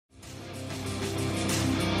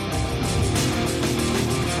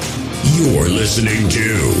You're listening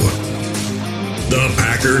to the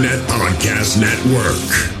Packernet Podcast Network.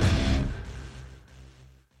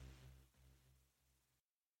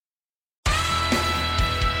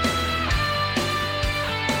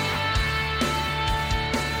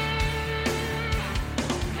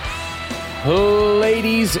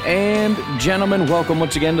 Ladies and gentlemen, welcome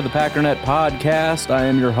once again to the Packernet Podcast. I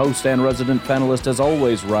am your host and resident panelist, as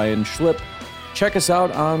always, Ryan Schlip. Check us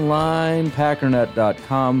out online,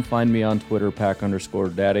 packernet.com. Find me on Twitter,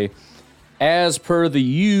 pack_daddy. As per the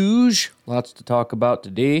usual, lots to talk about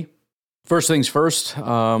today. First things first,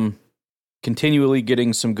 continually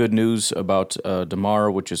getting some good news about Damar,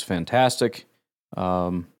 which is fantastic.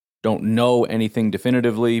 Don't know anything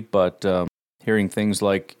definitively, but hearing things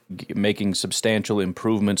like making substantial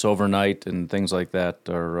improvements overnight and things like that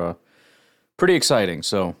are pretty exciting.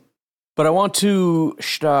 But I want to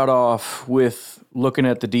start off with looking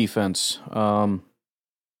at the defense. There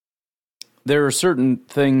are certain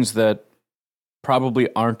things that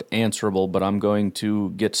probably aren't answerable, but I'm going to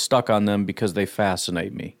get stuck on them because they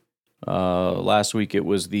fascinate me. Last week it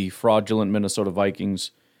was the fraudulent Minnesota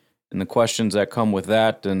Vikings and the questions that come with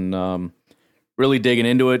that, and really digging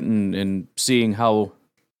into it and seeing how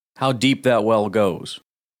deep that well goes.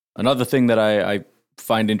 Another thing that I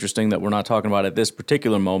find interesting that we're not talking about at this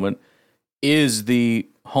particular moment is the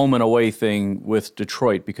home and away thing with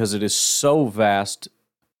Detroit, because it is so vast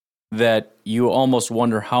that you almost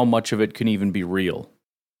wonder how much of it can even be real.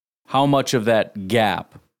 How much of that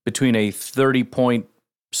gap between a 30-point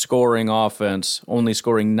scoring offense, only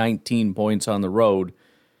scoring 19 points on the road,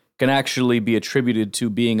 can actually be attributed to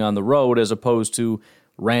being on the road as opposed to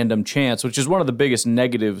random chance, which is one of the biggest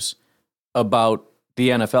negatives about the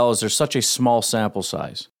NFL is there's such a small sample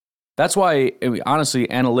size. That's why, honestly,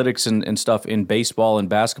 analytics and stuff in baseball and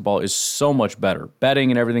basketball is so much better. Betting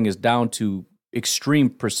and everything is down to extreme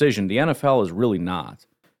precision. The NFL is really not.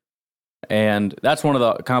 And that's one of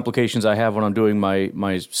the complications I have when I'm doing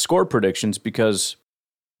my score predictions, because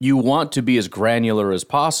you want to be as granular as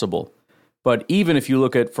possible. But even if you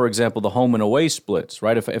look at, for example, the home and away splits,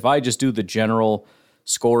 right? If I just do the general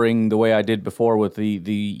scoring the way I did before with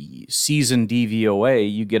the season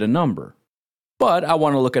DVOA, you get a number. But I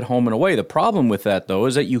want to look at home and away. The problem with that, though,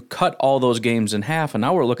 is that you cut all those games in half, and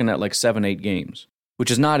now we're looking at like 7-8 games, which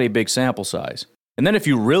is not a big sample size. And then if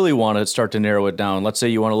you really want to start to narrow it down, let's say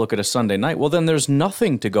you want to look at a Sunday night, well, then there's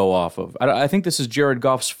nothing to go off of. I think this is Jared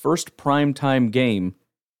Goff's first primetime game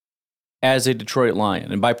as a Detroit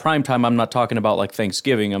Lion. And by primetime, I'm not talking about like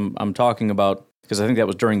Thanksgiving. I'm talking about, because I think that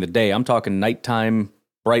was during the day, I'm talking nighttime,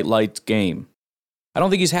 bright lights game. I don't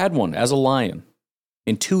think he's had one as a Lion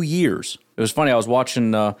in 2 years. It was funny, I was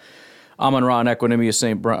watching Amon-Ra and Equanimeous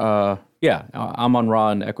Amon-Ra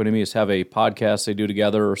and Equanimeous have a podcast they do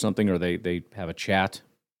together or something, or they have a chat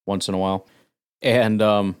once in a while. And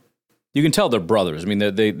you can tell they're brothers. I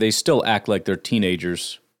mean, they still act like they're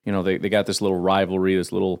teenagers. You know, they got this little rivalry,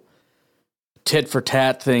 this little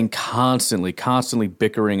tit-for-tat thing, constantly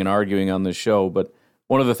bickering and arguing on this show. But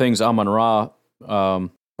one of the things Amon-Ra, or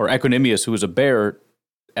Equanimeous, who was a Bear,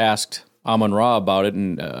 asked Amon-Ra about it,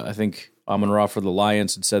 and I think Amon-Ra for the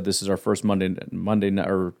Lions had said this is our first Monday night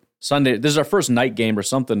or Sunday. This is our first night game or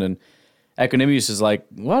something. And Equanimeous is like,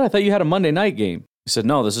 "What? I thought you had a Monday night game." He said,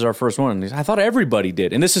 "No, this is our first one." And he said, "I thought everybody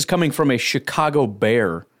did." And this is coming from a Chicago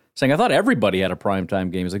Bear saying, "I thought everybody had a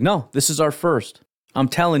primetime game." He's like, "No, this is our first. I'm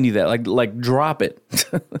telling you that. Like drop it."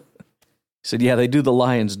 He said, "Yeah, they do the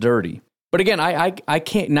Lions dirty." But again, I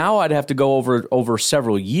can't. Now I'd have to go over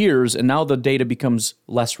several years, and now the data becomes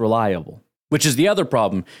less reliable, which is the other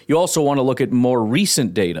problem. You also want to look at more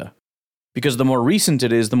recent data, because the more recent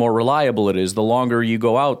it is, the more reliable it is. The longer you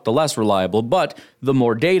go out, the less reliable, but the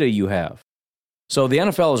more data you have. So the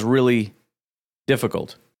NFL is really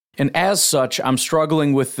difficult. And as such, I'm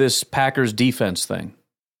struggling with this Packers defense thing.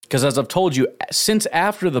 Because as I've told you, since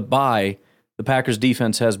after the bye, the Packers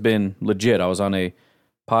defense has been legit. I was on a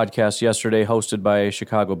podcast yesterday hosted by a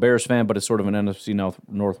Chicago Bears fan, but it's sort of an NFC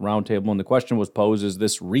North roundtable, and the question was posed, is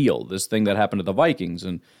this real, this thing that happened to the Vikings?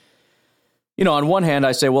 And, you know, on one hand,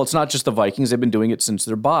 I say, well, it's not just the Vikings. They've been doing it since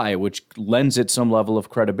their bye, which lends it some level of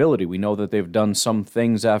credibility. We know that they've done some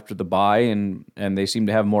things after the bye, and they seem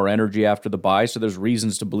to have more energy after the bye, so there's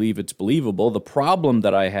reasons to believe it's believable. The problem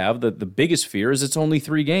that I have, the biggest fear, is it's only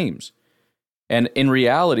 3 games. And in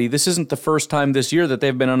reality, this isn't the first time this year that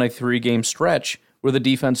they've been on a 3-game stretch where the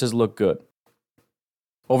defense has looked good.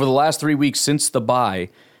 Over the last 3 weeks since the bye,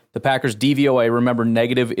 the Packers' DVOA, remember,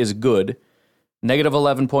 negative is good, negative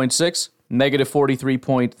 11.6, negative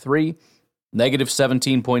 43.3, negative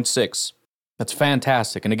 17.6. That's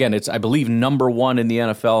fantastic. And again, it's, I believe, number 1 in the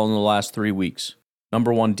NFL in the last 3 weeks.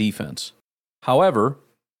 number one defense. However,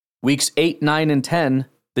 weeks 8, 9, and 10,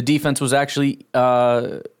 the defense was actually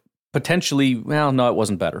potentially, well, no, it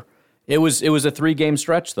wasn't better. It was a 3-game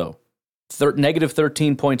stretch, though. Negative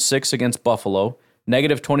 13.6 against Buffalo,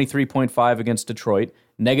 negative 23.5 against Detroit,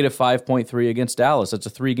 negative 5.3 against Dallas. That's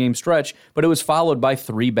a 3-game stretch, but it was followed by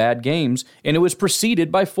 3 bad games, and it was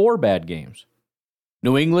preceded by 4 bad games.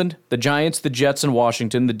 New England, the Giants, the Jets, and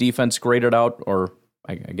Washington, the defense graded out, or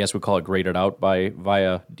I guess we call it graded out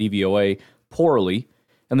via DVOA, poorly.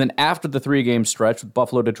 And then after the 3-game stretch with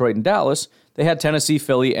Buffalo, Detroit, and Dallas, they had Tennessee,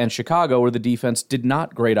 Philly, and Chicago, where the defense did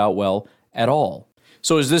not grade out well at all.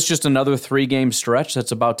 So is this just another 3-game stretch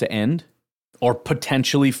that's about to end? Or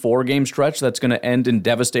potentially 4-game stretch that's going to end in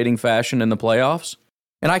devastating fashion in the playoffs?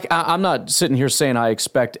 And I'm not sitting here saying I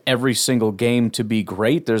expect every single game to be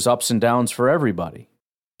great. There's ups and downs for everybody.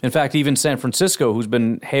 In fact, even San Francisco, who's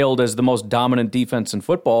been hailed as the most dominant defense in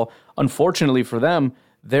football, unfortunately for them,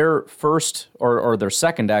 their first, or their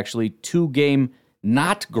second actually, 2-game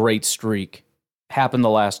not great streak happened the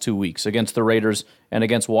last 2 weeks against the Raiders and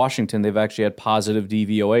against Washington. They've actually had positive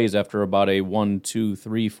DVOAs after about a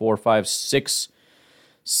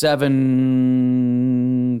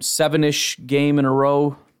 7-ish game in a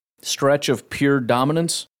row stretch of pure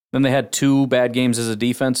dominance. Then they had 2 bad games as a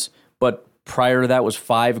defense, but prior to that was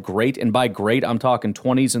 5 great, and by great, I'm talking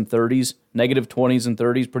 20s and 30s, negative 20s and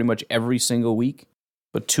 30s pretty much every single week,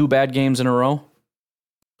 but 2 bad games in a row.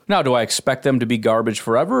 Now, do I expect them to be garbage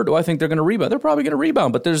forever, or do I think they're going to rebound? They're probably going to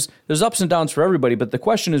rebound, but there's ups and downs for everybody, but the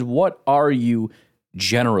question is, what are you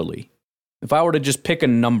generally? If I were to just pick a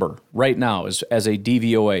number right now as a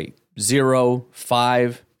DVOA, 0,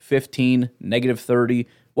 5, 15, negative 30,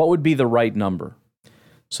 what would be the right number?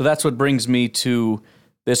 So that's what brings me to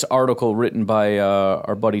this article written by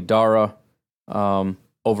our buddy Dara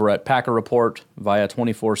over at Packer Report via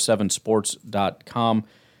 247sports.com.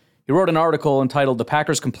 He wrote an article entitled, "The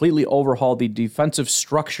Packers Completely Overhauled the Defensive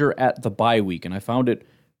Structure at the Bye Week," and I found it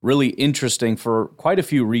really interesting for quite a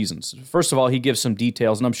few reasons. First of all, he gives some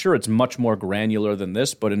details, and I'm sure it's much more granular than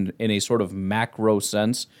this, but in a sort of macro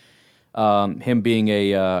sense. Him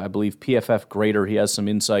being I believe, PFF grader, he has some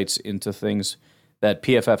insights into things that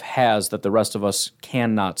PFF has that the rest of us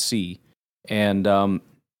cannot see. And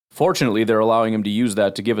fortunately, they're allowing him to use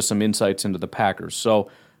that to give us some insights into the Packers. So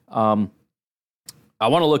I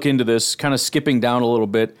want to look into this, kind of skipping down a little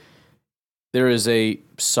bit. There is a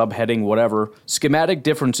subheading, whatever, schematic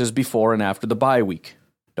differences before and after the bye week.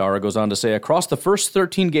 Dara goes on to say, across the first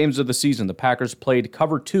 13 games of the season, the Packers played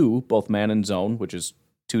cover 2, both man and zone, which is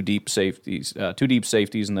two deep safeties,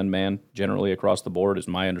 and then man generally across the board is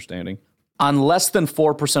my understanding, on less than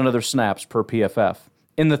 4% of their snaps per PFF.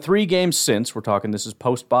 In the 3 games since, we're talking this is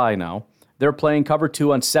post-bye now, they're playing cover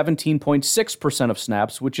 2 on 17.6% of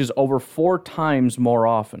snaps, which is over 4 times more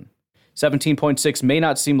often. 17.6 may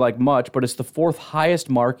not seem like much, but it's the 4th highest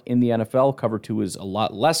mark in the NFL. Cover 2 is a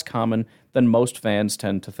lot less common than most fans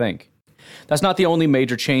tend to think. That's not the only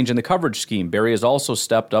major change in the coverage scheme. Barry has also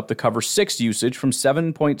stepped up the cover 6 usage from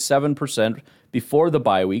 7.7% before the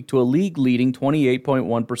bye week to a league-leading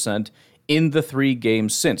 28.1% in the 3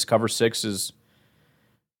 games since. Cover 6 is...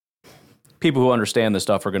 People who understand this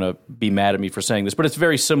stuff are going to be mad at me for saying this, but it's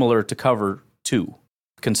very similar to cover 2,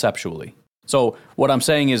 conceptually. So what I'm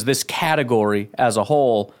saying is this category as a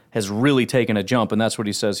whole has really taken a jump, and that's what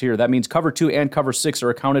he says here. That means cover 2 and cover 6 are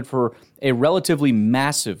accounted for a relatively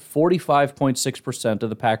massive 45.6% of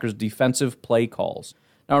the Packers' defensive play calls.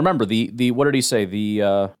 Now remember, the what did he say? He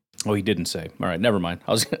didn't say. All right, never mind.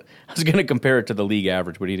 I was going to compare it to the league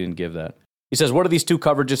average, but he didn't give that. He says, what do these 2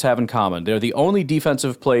 coverages have in common? They're the only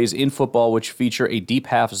defensive plays in football which feature a deep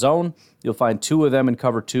half zone. You'll find 2 of them in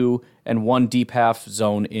cover 2 and 1 deep half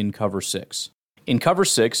zone in cover 6. In cover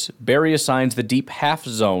 6, Barry assigns the deep half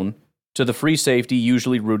zone to the free safety,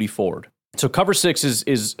 usually Rudy Ford. So cover 6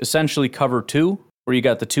 is essentially cover 2, where you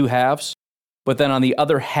got the 2 halves, but then on the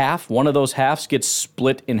other half, one of those halves gets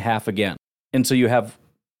split in half again. And so you have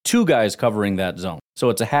 2 guys covering that zone. So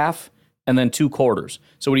it's a half and then 2 quarters.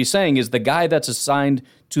 So what he's saying is the guy that's assigned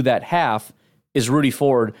to that half is Rudy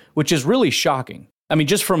Ford, which is really shocking. I mean,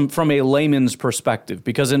 just from a layman's perspective,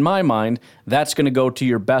 because in my mind, that's going to go to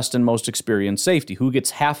your best and most experienced safety, who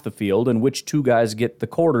gets half the field and which 2 guys get the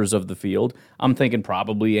quarters of the field. I'm thinking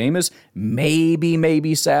probably Amos,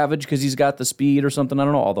 maybe Savage because he's got the speed or something. I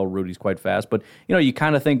don't know, although Rudy's quite fast. But, you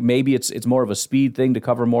kind of think maybe it's more of a speed thing to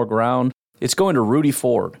cover more ground. It's going to Rudy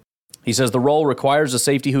Ford. He says the role requires a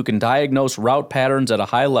safety who can diagnose route patterns at a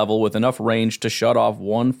high level with enough range to shut off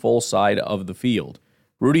one full side of the field.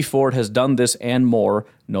 Rudy Ford has done this and more,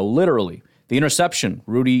 no literally. The interception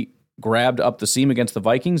Rudy grabbed up the seam against the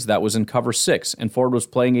Vikings, that was in cover 6, and Ford was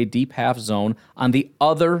playing a deep half zone on the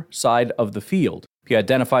other side of the field. He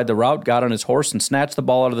identified the route, got on his horse, and snatched the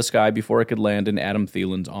ball out of the sky before it could land in Adam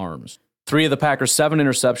Thielen's arms. 3 of the Packers' 7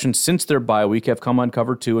 interceptions since their bye week have come on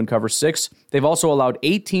cover 2 and cover 6. They've also allowed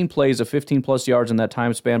 18 plays of 15-plus yards in that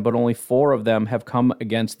time span, but only 4 of them have come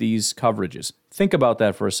against these coverages. Think about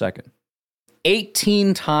that for a second.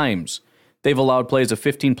 18 times they've allowed plays of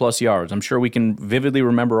 15-plus yards. I'm sure we can vividly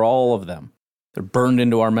remember all of them. They're burned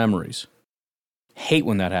into our memories. Hate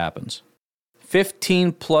when that happens.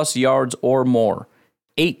 15-plus yards or more.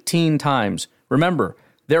 18 times. Remember,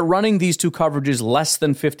 they're running these 2 coverages less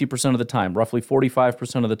than 50% of the time, roughly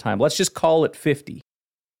 45% of the time. Let's just call it 50.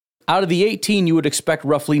 Out of the 18, you would expect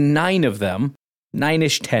roughly 9 of them,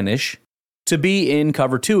 9-ish, 10-ish, to be in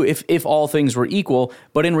cover 2 if all things were equal,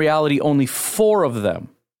 but in reality, only 4 of them.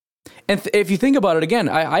 And if you think about it again,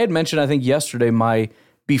 I had mentioned, I think yesterday, my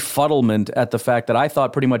befuddlement at the fact that I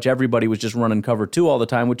thought pretty much everybody was just running cover 2 all the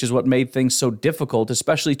time, which is what made things so difficult,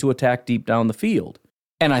 especially to attack deep down the field.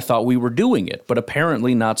 And I thought we were doing it, but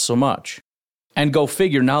apparently not so much. And go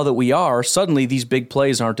figure, now that we are, suddenly these big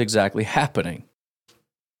plays aren't exactly happening.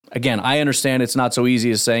 Again, I understand it's not so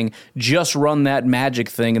easy as saying, just run that magic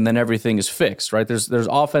thing and then everything is fixed, right? There's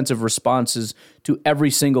offensive responses to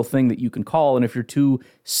every single thing that you can call, and if you're too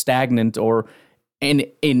stagnant or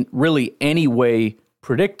in really any way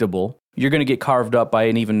predictable, you're going to get carved up by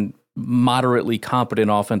an even moderately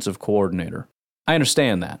competent offensive coordinator. I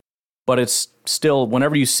understand that. But it's still,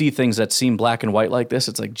 whenever you see things that seem black and white like this,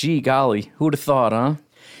 it's like, gee golly, who'd have thought, huh?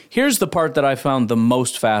 Here's the part that I found the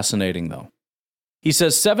most fascinating, though. He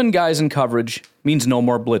says 7 guys in coverage means no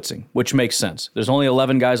more blitzing, which makes sense. There's only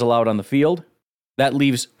 11 guys allowed on the field. That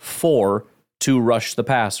leaves 4 to rush the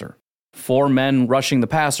passer. 4 men rushing the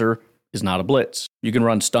passer is not a blitz. You can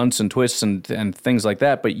run stunts and twists and things like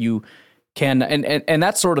that, but you can, and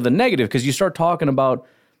that's sort of the negative, because you start talking about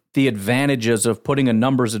the advantages of putting a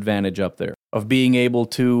numbers advantage up there, of being able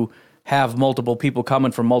to have multiple people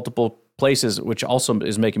coming from multiple places, which also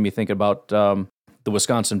is making me think about the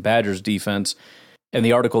Wisconsin Badgers defense and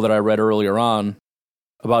the article that I read earlier on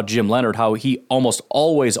about Jim Leonhard, how he almost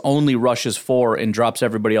always only rushes 4 and drops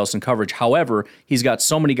everybody else in coverage. However, he's got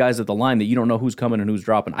so many guys at the line that you don't know who's coming and who's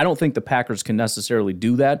dropping. I don't think the Packers can necessarily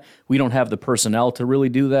do that. We don't have the personnel to really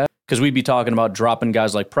do that, because we'd be talking about dropping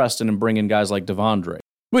guys like Preston and bringing guys like Devondre,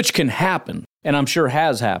 which can happen, and I'm sure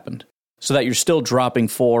has happened, so that you're still dropping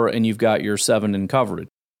 4 and you've got your 7 in coverage.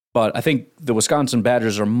 But I think the Wisconsin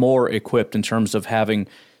Badgers are more equipped in terms of having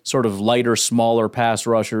sort of lighter, smaller pass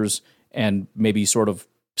rushers and maybe sort of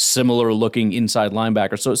similar-looking inside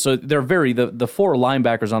linebackers. So they're the 4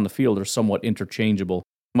 linebackers on the field are somewhat interchangeable,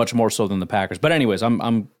 much more so than the Packers. But anyways,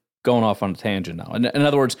 I'm going off on a tangent now. In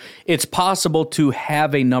other words, it's possible to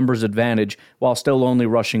have a numbers advantage while still only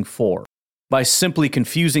rushing 4. By simply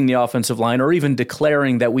confusing the offensive line or even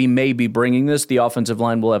declaring that we may be bringing this, the offensive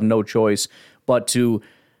line will have no choice but to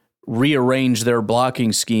rearrange their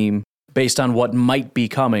blocking scheme based on what might be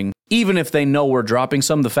coming. Even if they know we're dropping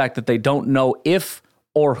some, the fact that they don't know if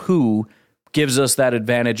or who gives us that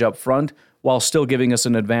advantage up front while still giving us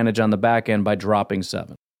an advantage on the back end by dropping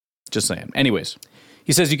 7. Just saying. Anyways,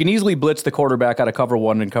 he says you can easily blitz the quarterback out of cover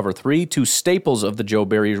 1 and cover 3, 2 staples of the Joe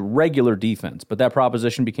Barry regular defense, but that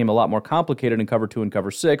proposition became a lot more complicated in cover 2 and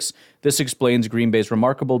cover 6. This explains Green Bay's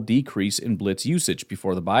remarkable decrease in blitz usage.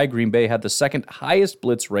 Before the bye, Green Bay had the 2nd highest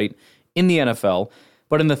blitz rate in the NFL,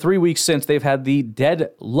 but in the 3 weeks since, they've had the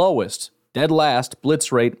dead last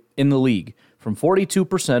blitz rate in the league, from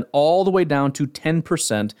 42% all the way down to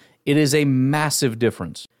 10%. It is a massive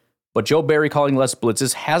difference. But Joe Barry calling less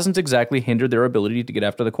blitzes hasn't exactly hindered their ability to get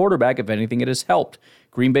after the quarterback. If anything, it has helped.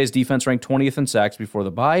 Green Bay's defense ranked 20th in sacks before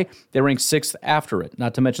the bye. They ranked 6th after it.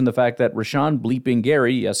 Not to mention the fact that Rashawn Bleeping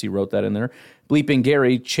Gary, yes, he wrote that in there, Bleeping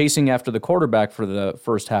Gary chasing after the quarterback for the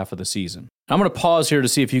first half of the season. I'm going to pause here to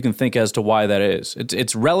see if you can think as to why that is.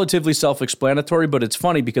 It's relatively self-explanatory, but it's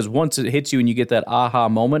funny because once it hits you and you get that aha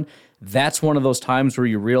moment, that's one of those times where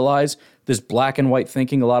you realize this black and white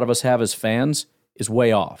thinking a lot of us have as fans is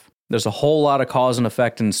way off. There's a whole lot of cause and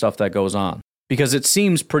effect and stuff that goes on. Because it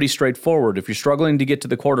seems pretty straightforward. If you're struggling to get to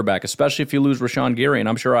the quarterback, especially if you lose Rashawn Gary, and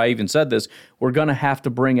I'm sure I even said this, we're going to have to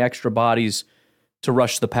bring extra bodies to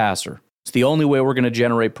rush the passer. It's the only way we're going to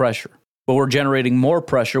generate pressure. But we're generating more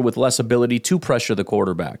pressure with less ability to pressure the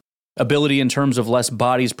quarterback. Ability in terms of less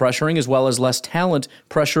bodies pressuring as well as less talent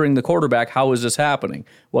pressuring the quarterback. How is this happening?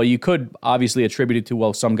 Well, you could obviously attribute it to,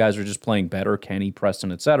 well, some guys are just playing better, Kenny,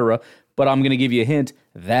 Preston, etc. But I'm going to give you a hint,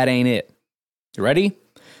 that ain't it. You ready?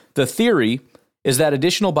 The theory is that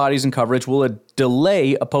additional bodies in coverage will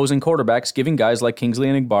delay opposing quarterbacks, giving guys like Kingsley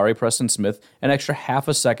Enagbare, Preston Smith, an extra half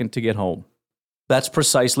a second to get home. That's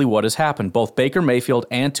precisely what has happened. Both Baker Mayfield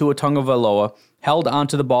and Tua Tagovailoa held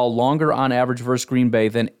onto the ball longer on average versus Green Bay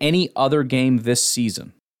than any other game this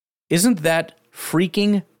season. Isn't that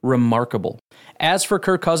freaking remarkable? As for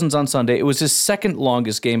Kirk Cousins on Sunday, it was his second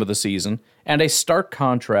longest game of the season, and a stark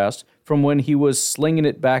contrast from when he was slinging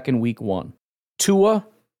it back in week 1. Tua,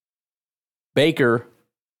 Baker,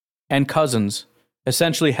 and Cousins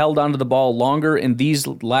essentially held onto the ball longer in these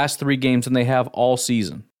last 3 games than they have all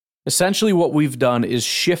season. Essentially what we've done is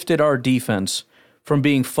shifted our defense from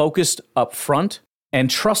being focused up front and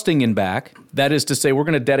trusting in back. That is to say, we're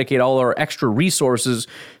going to dedicate all our extra resources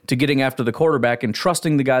to getting after the quarterback and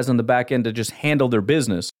trusting the guys on the back end to just handle their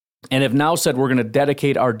business. And have now said we're going to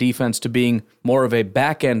dedicate our defense to being more of a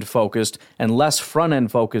back-end focused and less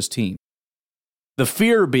front-end focused team. The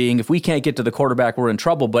fear being, if we can't get to the quarterback, we're in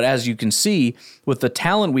trouble. But as you can see, with the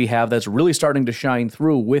talent we have, that's really starting to shine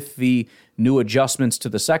through with the new adjustments to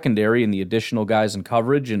the secondary and the additional guys in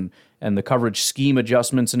coverage and the coverage scheme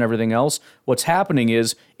adjustments and everything else. What's happening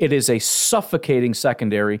is it is a suffocating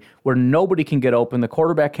secondary where nobody can get open. The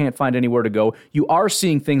quarterback can't find anywhere to go. You are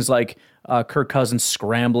seeing things like Kirk Cousins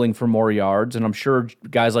scrambling for more yards, and I'm sure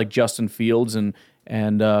guys like Justin Fields and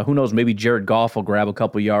who knows, maybe Jared Goff will grab a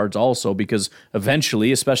couple yards also, because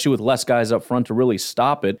eventually, especially with less guys up front to really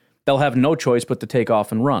stop it, they'll have no choice but to take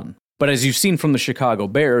off and run. But as you've seen from the Chicago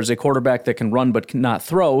Bears, a quarterback that can run but cannot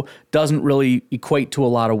throw doesn't really equate to a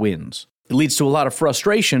lot of wins. It leads to a lot of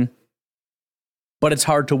frustration, but it's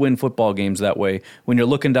hard to win football games that way when you're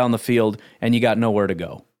looking down the field and you got nowhere to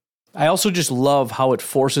go. I also just love how it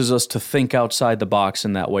forces us to think outside the box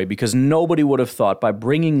in that way, because nobody would have thought by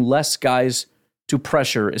bringing less guys to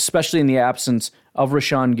pressure, especially in the absence of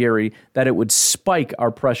Rashawn Gary, that it would spike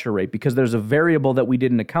our pressure rate, because there's a variable that we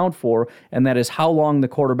didn't account for, and that is how long the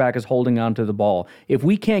quarterback is holding on to the ball. If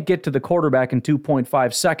we can't get to the quarterback in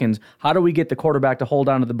 2.5 seconds, how do we get the quarterback to hold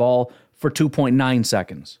on to the ball for 2.9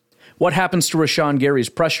 seconds? What happens to Rashawn Gary's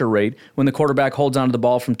pressure rate when the quarterback holds on to the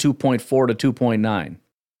ball from 2.4 to 2.9?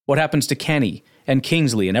 What happens to Kenny and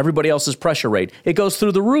Kingsley and everybody else's pressure rate? It goes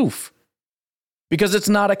through the roof. Because it's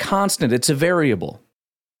not a constant, it's a variable.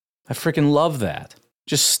 I freaking love that.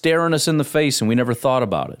 Just staring us in the face and we never thought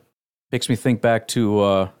about it. Makes me think back to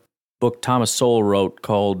a book Thomas Sowell wrote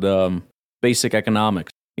called Basic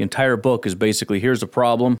Economics. The entire book is basically, here's a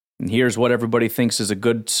problem, and here's what everybody thinks is a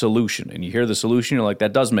good solution. And you hear the solution, you're like,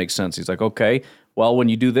 that does make sense. He's like, okay, well, when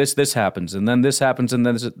you do this, this happens, and then this happens, and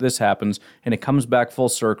then this happens, and it comes back full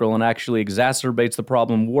circle and actually exacerbates the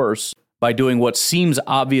problem worse. By doing what seems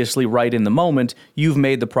obviously right in the moment, you've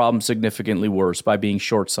made the problem significantly worse by being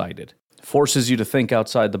short-sighted. It forces you to think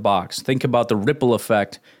outside the box. Think about the ripple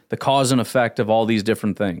effect, the cause and effect of all these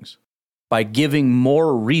different things. By giving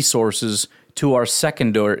more resources to our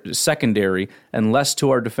secondary and less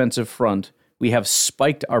to our defensive front, we have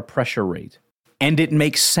spiked our pressure rate. And it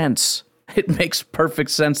makes sense. It makes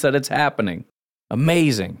perfect sense that it's happening.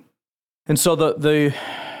 Amazing. And so the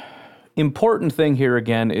important thing here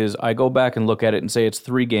again is I go back and look at it and say it's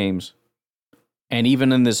 3 games. And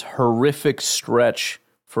even in this horrific stretch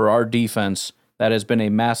for our defense, that has been a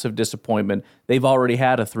massive disappointment. They've already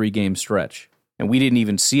had a 3-game stretch. And we didn't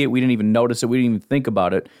even see it. We didn't even notice it. We didn't even think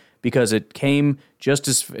about it because it went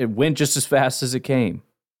just as fast as it came.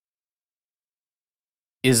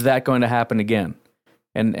 Is that going to happen again?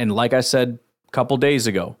 And like I said a couple days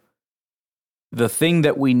ago, the thing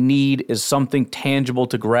that we need is something tangible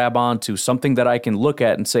to grab onto, something that I can look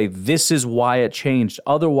at and say, this is why it changed.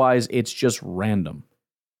 Otherwise, it's just random.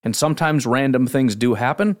 And sometimes random things do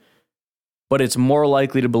happen, but it's more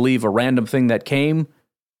likely to believe a random thing that came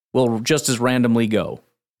will just as randomly go.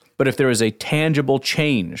 But if there is a tangible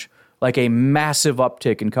change, like a massive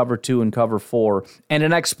uptick in cover 2 and cover 4, and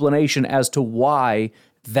an explanation as to why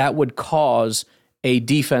that would cause a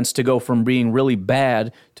defense to go from being really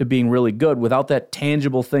bad to being really good, without that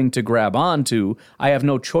tangible thing to grab onto, I have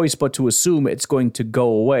no choice but to assume it's going to go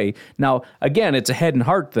away. Now, again, it's a head and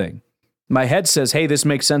heart thing. My head says, hey, this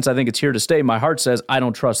makes sense. I think it's here to stay. My heart says, I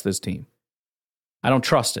don't trust this team. I don't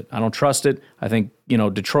trust it. I think,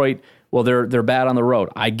 Detroit, well, they're bad on the road.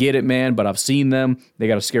 I get it, man, but I've seen them. They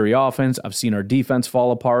got a scary offense. I've seen our defense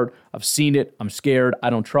fall apart. I've seen it. I'm scared.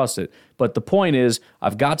 I don't trust it. But the point is,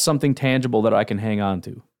 I've got something tangible that I can hang on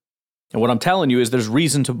to. And what I'm telling you is there's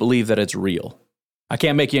reason to believe that it's real. I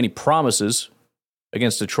can't make you any promises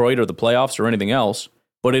against Detroit or the playoffs or anything else,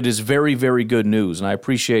 but it is very, very good news. And I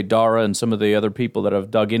appreciate Dara and some of the other people that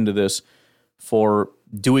have dug into this for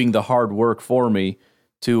doing the hard work for me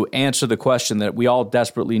to answer the question that we all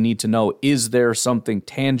desperately need to know. Is there something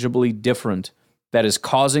tangibly different that is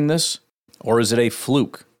causing this, or is it a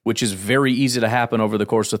fluke, which is very easy to happen over the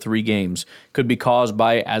course of 3 games? Could be caused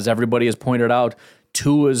by, as everybody has pointed out,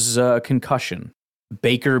 Tua's concussion,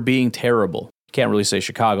 Baker being terrible. Can't really say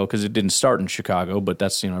Chicago because it didn't start in Chicago, but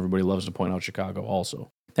that's, everybody loves to point out Chicago also.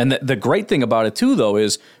 And the great thing about it too, though,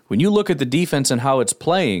 is when you look at the defense and how it's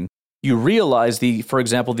playing, you realize for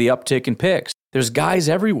example, the uptick in picks. There's guys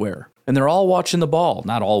everywhere, and they're all watching the ball.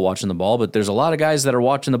 Not all watching the ball, but there's a lot of guys that are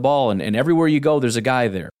watching the ball, and everywhere you go, there's a guy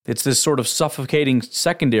there. It's this sort of suffocating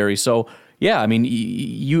secondary. So, yeah, I mean,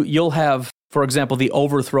 you'll have, for example, the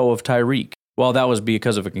overthrow of Tyreek. Well, that was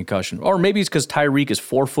because of a concussion. Or maybe it's because Tyreek is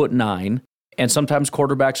 4'9", and sometimes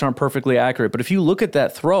quarterbacks aren't perfectly accurate. But if you look at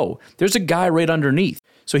that throw, there's a guy right underneath.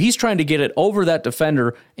 So he's trying to get it over that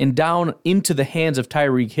defender and down into the hands of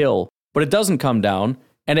Tyreek Hill, but it doesn't come down,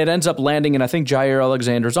 and it ends up landing in, I think, Jair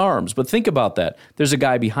Alexander's arms. But think about that. There's a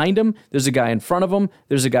guy behind him, there's a guy in front of him,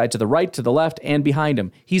 there's a guy to the right, to the left, and behind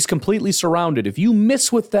him. He's completely surrounded. If you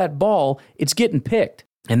miss with that ball, it's getting picked.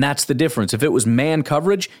 And that's the difference. If it was man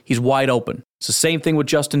coverage, he's wide open. It's the same thing with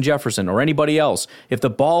Justin Jefferson or anybody else. If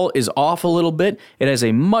the ball is off a little bit, it has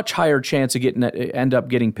a much higher chance of end up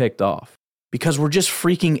getting picked off because we're just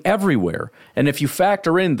freaking everywhere. And if you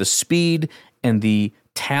factor in the speed and the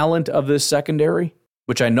talent of this secondary,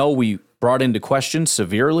 which I know we brought into question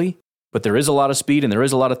severely, but there is a lot of speed and there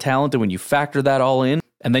is a lot of talent. And when you factor that all in,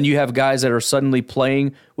 and then you have guys that are suddenly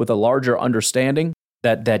playing with a larger understanding,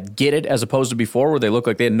 that get it as opposed to before where they look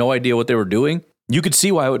like they had no idea what they were doing, you could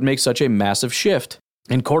see why it would make such a massive shift.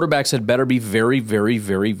 And quarterbacks had better be very, very,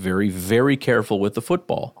 very, very, very careful with the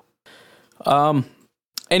football.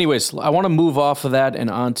 Anyways, I want to move off of that and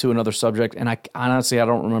on to another subject. And I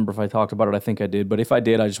don't remember if I talked about it. I think I did. But if I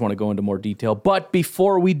did, I just want to go into more detail. But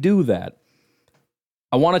before we do that,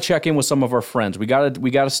 I want to check in with some of our friends. We got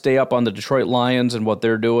to stay up on the Detroit Lions and what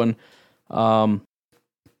they're doing.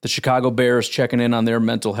 The Chicago Bears checking in on their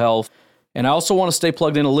mental health. And I also want to stay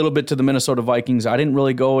plugged in a little bit to the Minnesota Vikings. I didn't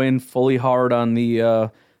really go in fully hard on the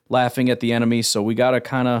laughing at the enemy, so we got to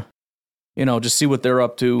kind of, just see what they're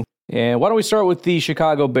up to. And why don't we start with the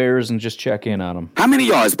Chicago Bears and just check in on them? How many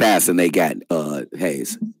yards passing they got,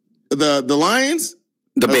 Hayes? The Lions?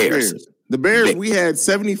 The Bears. The Bears, we had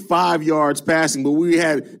 75 yards passing, but we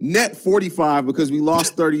had net 45 because we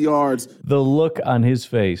lost 30 yards. The look on his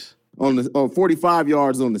face. On 45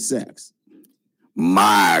 yards on the sacks.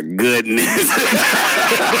 My goodness.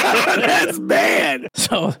 That's bad.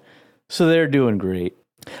 So they're doing great.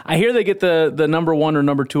 I hear they get the number 1 or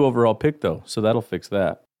number 2 overall pick, though, so that'll fix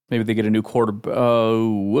that. Maybe they get a new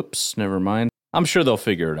whoops, never mind. I'm sure they'll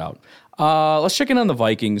figure it out. Let's check in on the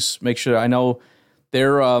Vikings. Make sure, I know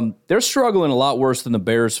they're struggling a lot worse than the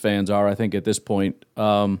Bears fans are, I think, at this point.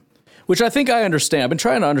 Which I think I understand. I've been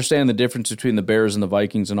trying to understand the difference between the Bears and the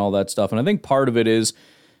Vikings and all that stuff. And I think part of it is,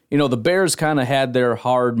 the Bears kind of had their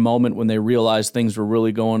hard moment when they realized things were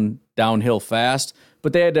really going downhill fast.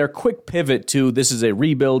 But they had their quick pivot to this is a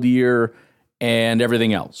rebuild year and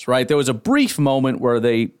everything else, right? There was a brief moment where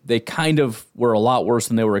they kind of were a lot worse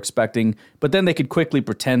than they were expecting. But then they could quickly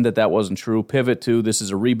pretend that wasn't true. Pivot to this is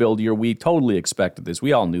a rebuild year. We totally expected this.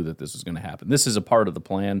 We all knew that this was going to happen. This is a part of the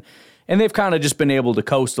plan. And they've kind of just been able to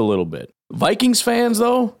coast a little bit. Vikings fans,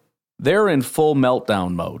 though, they're in full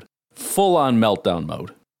meltdown mode. Full-on meltdown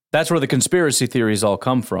mode. That's where the conspiracy theories all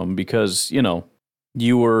come from because,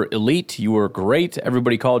 you were elite, you were great,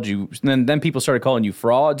 everybody called you, and then people started calling you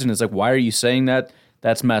frauds, and it's like, why are you saying that?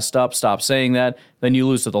 That's messed up, stop saying that. Then you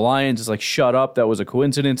lose to the Lions, it's like, shut up, that was a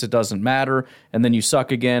coincidence, it doesn't matter. And then you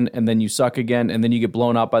suck again, and then you suck again, and then you get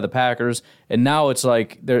blown out by the Packers. And now it's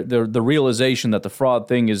like the realization that the fraud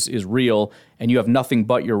thing is real, and you have nothing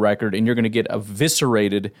but your record, and you're going to get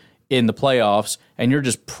eviscerated in the playoffs, and you're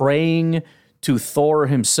just praying to Thor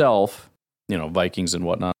himself, Vikings and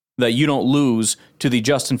whatnot, that you don't lose to the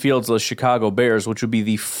Justin Fields-less Chicago Bears, which would be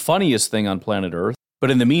the funniest thing on planet Earth.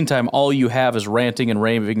 But in the meantime, all you have is ranting and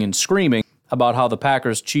raving and screaming about how the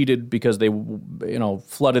Packers cheated because they,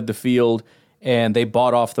 flooded the field and they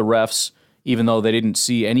bought off the refs, even though they didn't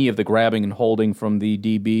see any of the grabbing and holding from the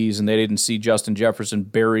DBs, and they didn't see Justin Jefferson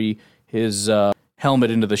bury his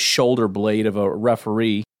helmet into the shoulder blade of a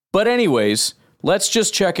referee. But anyways, let's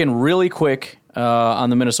just check in really quick on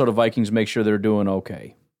the Minnesota Vikings, make sure they're doing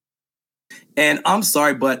okay. And I'm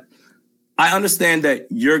sorry, but I understand that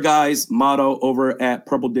your guys' motto over at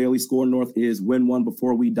Purple Daily Score North is win one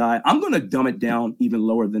before we die. I'm going to dumb it down even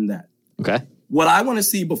lower than that. Okay. What I want to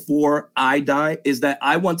see before I die is that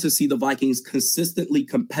I want to see the Vikings consistently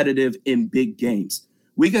competitive in big games.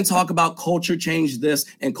 We can talk about culture change this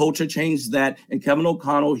and culture change that. And Kevin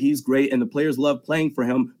O'Connell, he's great. And the players love playing for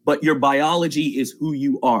him. But your biology is who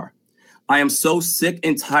you are. I am so sick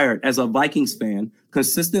and tired as a Vikings fan,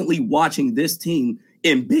 consistently watching this team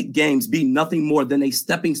in big games be nothing more than a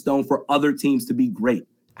stepping stone for other teams to be great.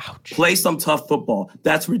 Ouch. Play some tough football.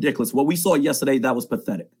 That's ridiculous. What we saw yesterday, that was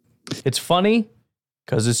pathetic. It's funny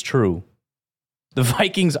because it's true. The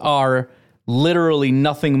Vikings are literally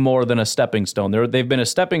nothing more than a stepping stone. They've been a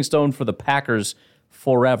stepping stone for the Packers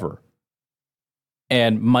forever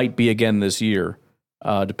and might be again this year,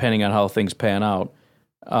 depending on how things pan out.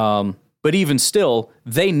 But even still,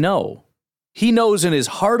 they know. He knows in his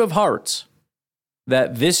heart of hearts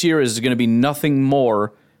that this year is going to be nothing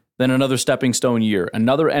more than another stepping stone year.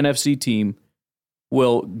 Another NFC team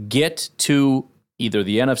will get to either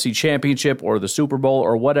the NFC Championship or the Super Bowl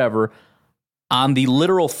or whatever on the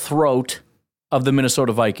literal throat of the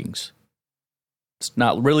Minnesota Vikings. It's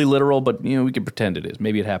not really literal, but we can pretend it is.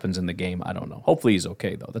 Maybe it happens in the game. I don't know. Hopefully he's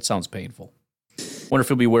okay, though. That sounds painful. Wonder if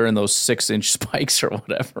he'll be wearing those 6-inch spikes or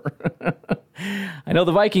whatever. I know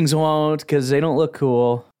the Vikings won't because they don't look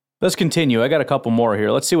cool. Let's continue. I got a couple more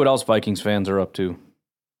here. Let's see what else Vikings fans are up to.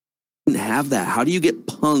 Have that. How do you get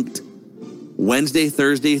punked Wednesday,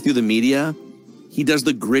 Thursday through the media? He does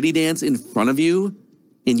the gritty dance in front of you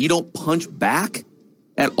and you don't punch back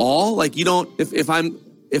at all? Like you don't, if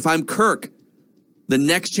I'm Kirk, the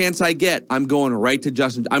next chance I get, I'm going right to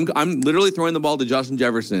Justin. I'm literally throwing the ball to Justin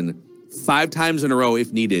Jefferson 5 times in a row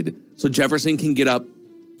if needed. So Jefferson can get up,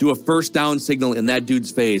 do a first down signal in that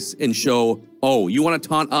dude's face and show, oh, you want to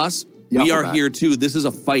taunt us? Yeah, we are here too. This is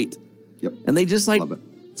a fight. Yep. And they just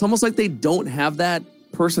it's almost like they don't have that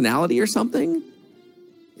personality or something.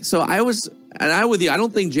 So I'm with you. I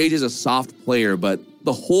don't think JJ's a soft player, but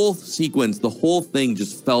the whole sequence, the whole thing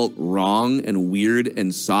just felt wrong and weird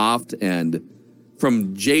and soft. And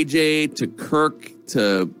from JJ to Kirk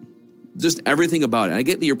to just everything about it. I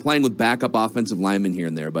get that you're playing with backup offensive linemen here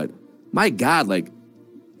and there, but my God,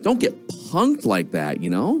 don't get punked like that,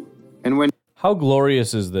 And how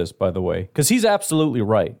glorious is this, by the way? Because he's absolutely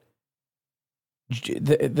right.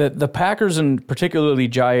 The Packers, and particularly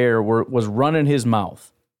Jair, was running his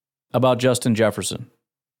mouth about Justin Jefferson.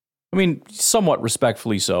 I mean, somewhat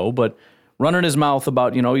respectfully so, but running his mouth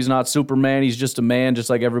about, he's not Superman, he's just a man just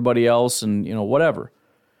like everybody else, and, whatever.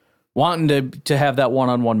 Wanting to have that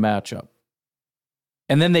one-on-one matchup.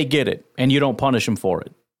 And then they get it, and you don't punish them for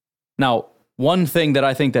it. Now, one thing that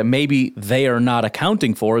I think that maybe they are not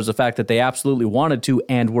accounting for is the fact that they absolutely wanted to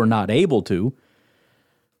and were not able to.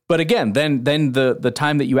 But again, then the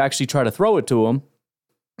time that you actually try to throw it to him,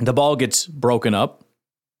 the ball gets broken up,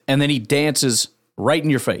 and then he dances right in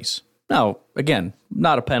your face. Now, again,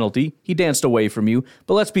 not a penalty. He danced away from you,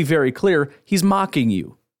 but let's be very clear. He's mocking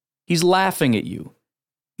you. He's laughing at you.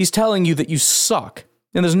 He's telling you that you suck,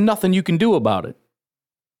 and there's nothing you can do about it.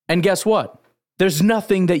 And guess what? There's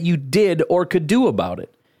nothing that you did or could do about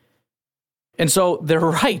it. And so they're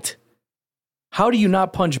right. How do you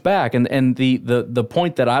not punch back? And the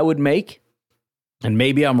point that I would make, and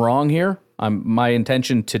maybe I'm wrong here, my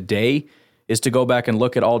intention today is to go back and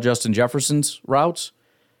look at all Justin Jefferson's routes,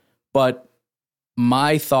 but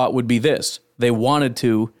my thought would be this. They wanted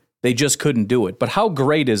to, they just couldn't do it. But how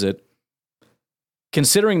great is it,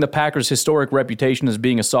 considering the Packers' historic reputation as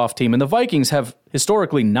being a soft team, and the Vikings have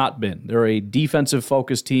historically not been. They're a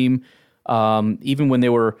defensive-focused team, even when they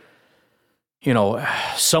were,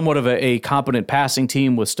 somewhat of a competent passing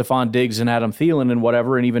team with Stephon Diggs and Adam Thielen and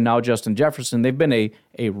whatever, and even now Justin Jefferson. They've been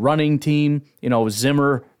a running team.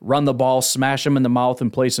 Zimmer, run the ball, smash them in the mouth,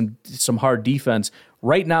 and play some hard defense.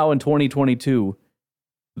 Right now in 2022,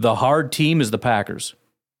 the hard team is the Packers.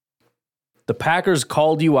 The Packers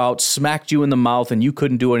called you out, smacked you in the mouth, and you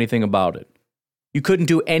couldn't do anything about it. You couldn't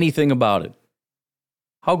do anything about it.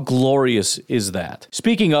 How glorious is that?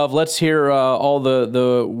 Speaking of, let's hear all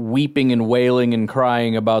the weeping and wailing and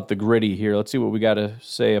crying about the gritty here. Let's see what we got to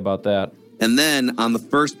say about that. And then on the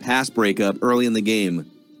first pass breakup early in the game,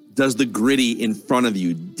 does the gritty in front of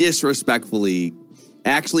you disrespectfully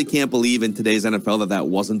actually can't believe in today's NFL that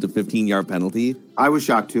wasn't a 15-yard penalty. I was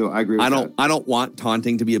shocked too. I agree with that. I don't want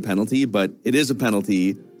taunting to be a penalty, but it is a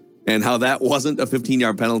penalty. And how that wasn't a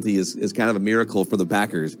 15-yard penalty is kind of a miracle for the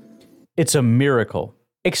Packers. It's a miracle.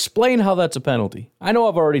 Explain how that's a penalty. I know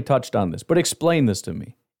I've already touched on this, but explain this to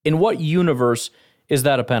me. In what universe is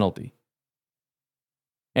that a penalty?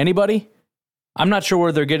 Anybody? I'm not sure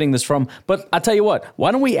where they're getting this from, but I'll tell you what.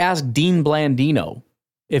 Why don't we ask Dean Blandino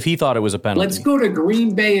if he thought it was a penalty? Let's go to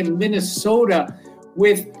Green Bay and Minnesota,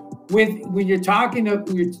 when you're talking about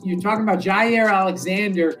Jair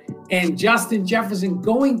Alexander and Justin Jefferson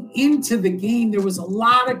going into the game, there was a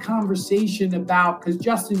lot of conversation about, because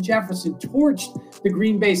Justin Jefferson torched the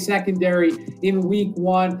Green Bay secondary in week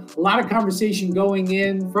 1. A lot of conversation going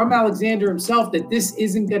in from Alexander himself that this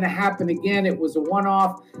isn't going to happen again. It was a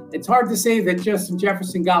one-off. It's hard to say that Justin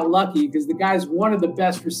Jefferson got lucky because the guy's one of the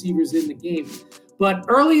best receivers in the game. But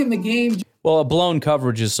early in the game, well, a blown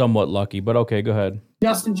coverage is somewhat lucky, but okay, go ahead.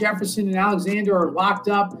 Justin Jefferson and Alexander are locked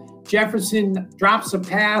up. Jefferson drops a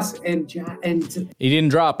pass and he didn't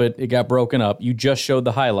drop it. It got broken up. You just showed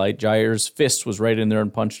the highlight. Jair's fist was right in there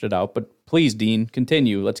and punched it out. But please, Dean,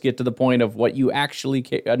 continue. Let's get to the point of what you actually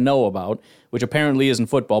know about, which apparently isn't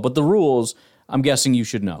football. But the rules, I'm guessing you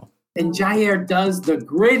should know. And Jair does the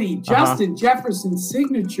gritty. Justin Jefferson's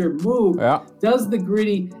signature move does the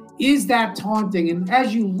gritty. Is that taunting? And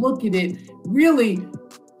as you look at it, really,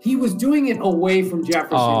 he was doing it away from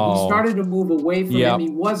Jefferson. He started to move away from him.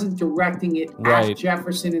 He wasn't directing it at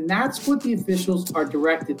Jefferson. And that's what the officials are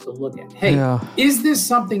directed to look at. Hey, is this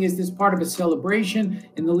something? Is this part of a celebration?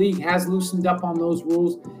 And the league has loosened up on those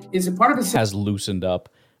rules. Is it part of a has loosened up?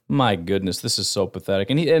 My goodness, this is so pathetic.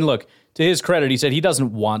 And look, to his credit, he said he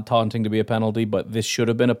doesn't want taunting to be a penalty, but this should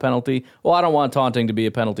have been a penalty. Well, I don't want taunting to be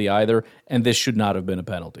a penalty either, and this should not have been a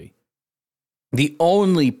penalty. The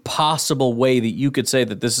only possible way that you could say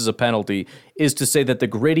that this is a penalty is to say that the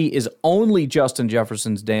gritty is only Justin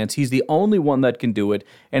Jefferson's dance. He's the only one that can do it,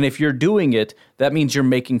 and if you're doing it, that means you're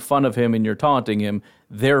making fun of him and you're taunting him.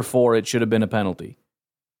 Therefore, it should have been a penalty.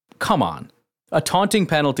 Come on. A taunting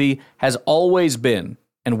penalty has always been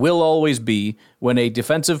and will always be when a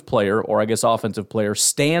defensive player, or I guess offensive player,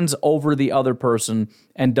 stands over the other person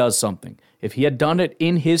and does something. If he had done it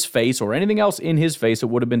in his face or anything else in his face, it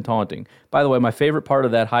would have been taunting. By the way, my favorite part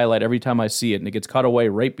of that highlight every time I see it, and it gets cut away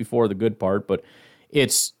right before the good part, but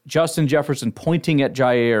it's Justin Jefferson pointing at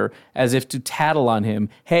Jair as if to tattle on him.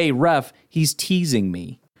 Hey, ref, he's teasing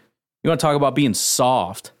me. You want to talk about being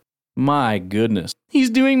soft? My goodness. He's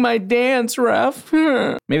doing my dance, ref.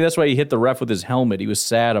 Maybe that's why he hit the ref with his helmet. He was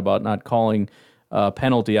sad about not calling a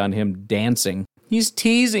penalty on him dancing. He's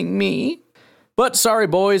teasing me. But sorry,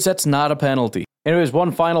 boys, that's not a penalty. Anyways,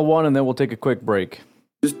 one final one, and then we'll take a quick break.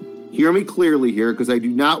 Just hear me clearly here, because I do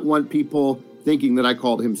not want people thinking that I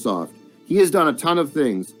called him soft. He has done a ton of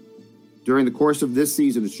things during the course of this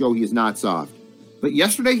season to show he is not soft. But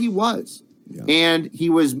yesterday he was. Yeah. And he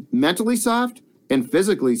was mentally soft and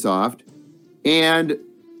physically soft. And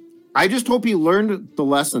I just hope he learned the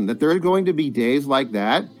lesson that there are going to be days like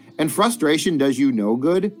that. And frustration does you no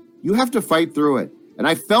good. You have to fight through it. And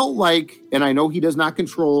I felt like, and I know he does not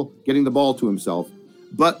control getting the ball to himself,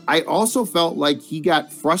 but I also felt like he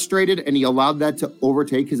got frustrated and he allowed that to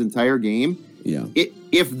overtake his entire game. Yeah.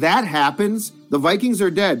 If that happens, the Vikings are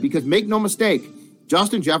dead, because make no mistake,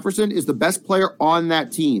 Justin Jefferson is the best player on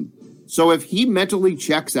that team. So if he mentally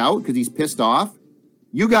checks out because he's pissed off,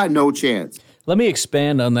 you got no chance. Let me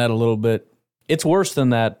expand on that a little bit. It's worse than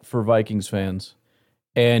that for Vikings fans.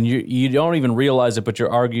 And you don't even realize it, but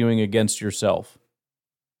you're arguing against yourself.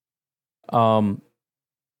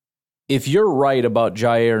 If you're right about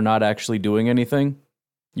Jair not actually doing anything,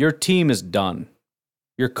 your team is done.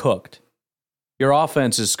 You're cooked. Your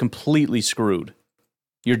offense is completely screwed.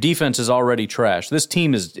 Your defense is already trash. This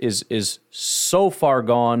team is so far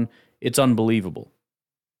gone, it's unbelievable.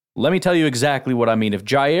 Let me tell you exactly what I mean. If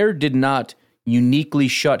Jair did not uniquely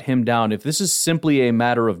shut him down, if this is simply a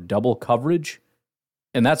matter of double coverage,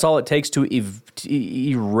 and that's all it takes to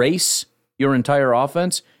erase your entire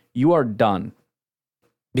offense, you are done.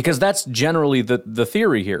 Because that's generally the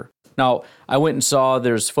theory here. Now, I went and saw,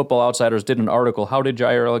 there's Football Outsiders did an article, how did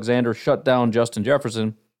Jair Alexander shut down Justin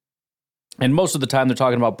Jefferson? And most of the time they're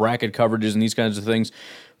talking about bracket coverages and these kinds of things.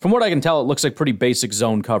 From what I can tell, it looks like pretty basic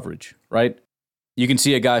zone coverage, right? You can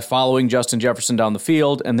see a guy following Justin Jefferson down the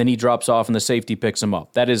field, and then he drops off and the safety picks him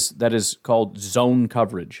up. That is called zone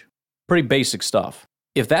coverage. Pretty basic stuff.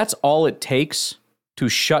 If that's all it takes to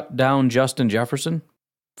shut down Justin Jefferson,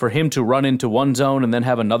 for him to run into one zone and then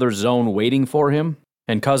have another zone waiting for him,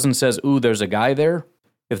 and Cousins says, ooh, there's a guy there,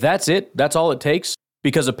 if that's it, that's all it takes,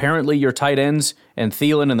 because apparently your tight ends and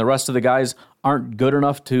Thielen and the rest of the guys aren't good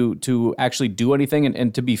enough to actually do anything.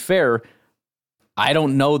 And to be fair, I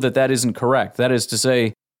don't know that isn't correct. That is to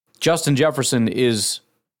say, Justin Jefferson is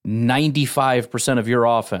 95% of your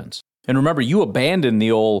offense. And remember, you abandoned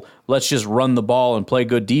the old, let's just run the ball and play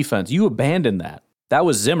good defense. You abandoned that. That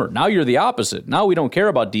was Zimmer. Now you're the opposite. Now we don't care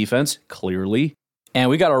about defense, clearly. And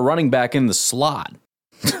we got our running back in the slot,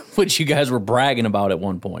 which you guys were bragging about at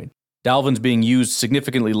one point. Dalvin's being used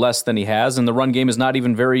significantly less than he has, and the run game is not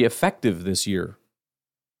even very effective this year.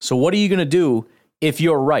 So what are you going to do if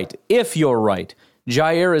you're right? If you're right.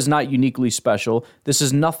 Jair is not uniquely special. This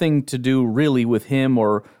has nothing to do really with him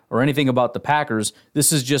or anything about the Packers.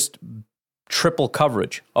 This is just triple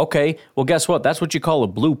coverage. Okay, well, guess what? That's what you call a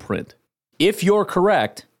blueprint. If you're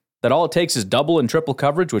correct that all it takes is double and triple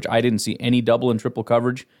coverage, which I didn't see any double and triple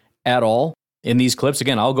coverage at all in these clips.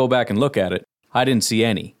 Again, I'll go back and look at it. I didn't see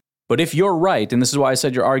any. But if you're right, and this is why I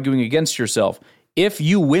said you're arguing against yourself, if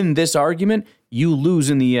you win this argument, you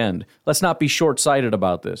lose in the end. Let's not be short-sighted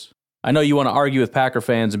about this. I know you want to argue with Packer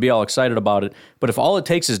fans and be all excited about it, but if all it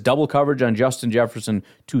takes is double coverage on Justin Jefferson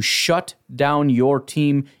to shut down your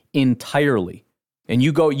team entirely, and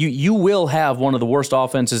you will have one of the worst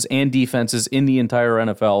offenses and defenses in the entire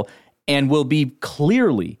NFL and will be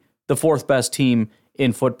clearly the fourth best team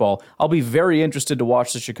in football. I'll be very interested to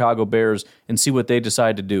watch the Chicago Bears and see what they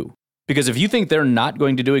decide to do. Because if you think they're not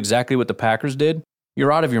going to do exactly what the Packers did,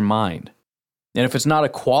 you're out of your mind. And if it's not a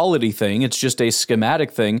quality thing, it's just a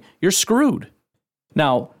schematic thing, you're screwed.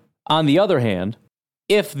 Now, on the other hand,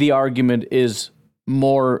 if the argument is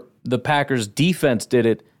more the Packers defense did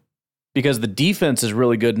it because the defense is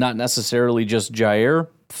really good, not necessarily just Jair,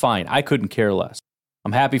 fine. I couldn't care less.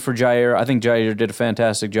 I'm happy for Jair. I think Jair did a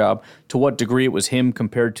fantastic job. To what degree it was him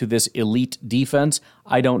compared to this elite defense,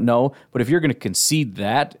 I don't know. But if you're going to concede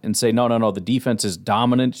that and say, no, the defense is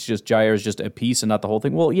dominant, it's just Jair is just a piece and not the whole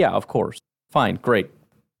thing, well, yeah, of course. Fine, great,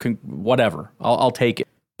 whatever. I'll take it.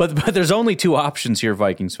 But there's only two options here,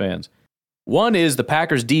 Vikings fans. One is the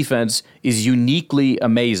Packers' defense is uniquely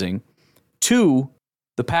amazing. Two,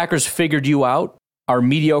 the Packers figured you out, are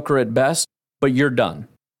mediocre at best, but you're done.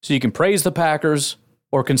 So you can praise the Packers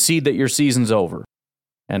or concede that your season's over.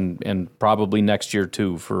 And probably next year,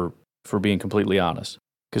 too, for being completely honest.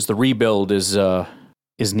 Because the rebuild is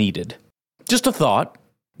needed. Just a thought.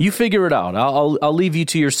 You figure it out. I'll leave you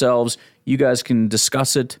to yourselves. You guys can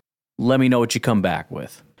discuss it. Let me know what you come back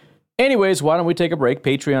with. Anyways, why don't we take a break?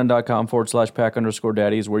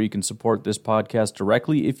 Patreon.com/Pack_Daddy is where you can support this podcast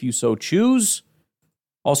directly if you so choose.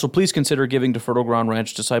 Also, please consider giving to Fertile Ground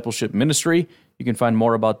Ranch Discipleship Ministry. You can find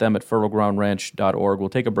more about them at fertilegroundranch.org. We'll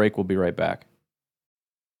take a break. We'll be right back.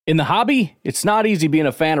 In the hobby, it's not easy being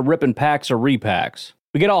a fan of ripping packs or repacks.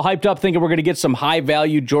 We get all hyped up thinking we're going to get some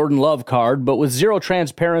high-value Jordan Love card, but with zero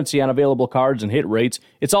transparency on available cards and hit rates,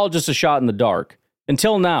 it's all just a shot in the dark.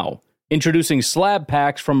 Until now, introducing slab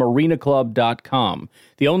packs from arenaclub.com,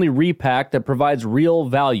 the only repack that provides real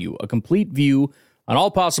value, a complete view on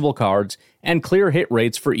all possible cards, and clear hit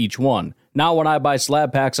rates for each one. Now when I buy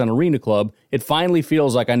slab packs on Arena Club, it finally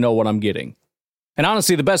feels like I know what I'm getting. And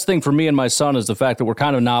honestly, the best thing for me and my son is the fact that we're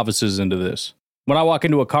kind of novices into this. When I walk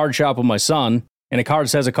into a card shop with my son, and a card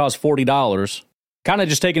says it costs $40, kind of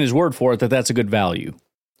just taking his word for it that that's a good value.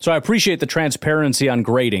 So I appreciate the transparency on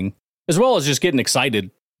grading, as well as just getting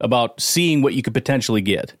excited about seeing what you could potentially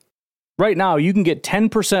get. Right now, you can get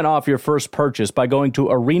 10% off your first purchase by going to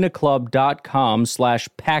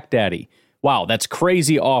arenaclub.com/packdaddy. Wow, that's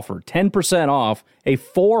crazy offer. 10% off a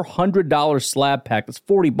 $400 slab pack. That's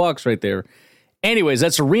 $40 right there. Anyways,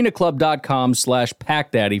 that's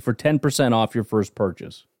arenaclub.com/packdaddy for 10% off your first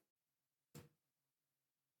purchase.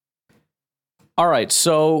 All right,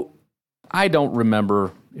 so I don't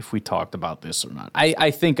remember if we talked about this or not. I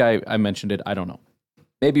think I mentioned it. I don't know.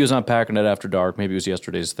 Maybe it was on Packernet After Dark. Maybe it was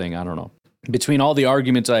yesterday's thing. I don't know. Between all the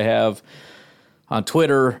arguments I have on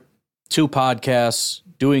Twitter, 2 podcasts,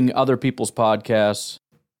 doing other people's podcasts,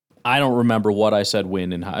 I don't remember what I said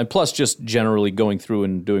when and how. And plus, just generally going through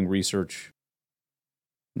and doing research.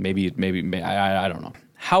 Maybe I don't know.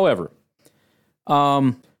 However,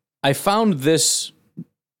 I found this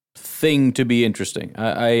thing to be interesting.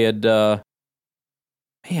 I had, man,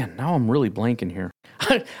 now I'm really blanking here.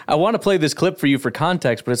 I want to play this clip for you for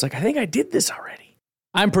context, but it's like, I think I did this already.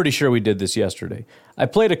 I'm pretty sure we did this yesterday. I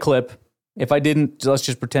played a clip. If I didn't, let's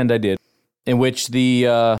just pretend I did, in which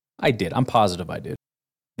I did. I'm positive I did.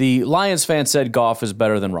 The Lions fan said Goff is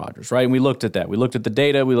better than Rodgers, right? And we looked at that. We looked at the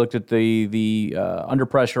data. We looked at the under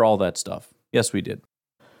pressure, all that stuff. Yes, we did.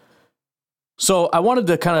 So I wanted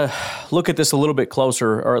to kind of look at this a little bit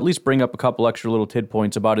closer, or at least bring up a couple extra little tid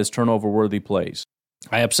points about his turnover-worthy plays.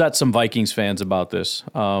 I upset some Vikings fans about this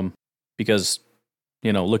because,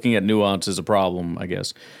 looking at nuance is a problem, I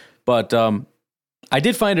guess. But I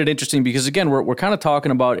did find it interesting because, again, we're kind of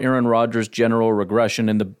talking about Aaron Rodgers' general regression,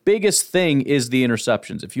 and the biggest thing is the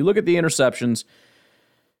interceptions. If you look at the interceptions,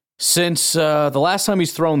 since the last time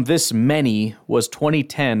he's thrown this many was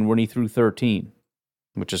 2010 when he threw 13,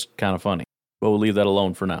 which is kind of funny. But we'll leave that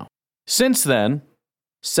alone for now. Since then,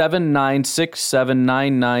 7, 9, 6, 7,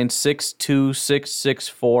 9, 9, 6, 2, 6, 6,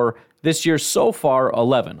 4. This year so far,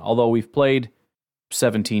 11. Although we've played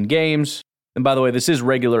 17 games. And by the way, this is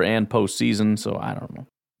regular and postseason, so I don't know.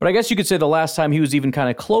 But I guess you could say the last time he was even kind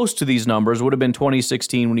of close to these numbers would have been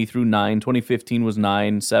 2016 when he threw 9. 2015 was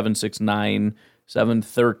 9, 7, 6, 9, 7,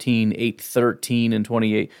 13, 8, 13, and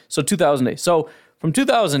 28. So 2008. So from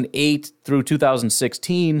 2008 through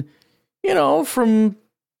 2016, from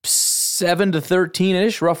 7 to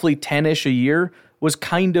 13-ish, roughly 10-ish a year, was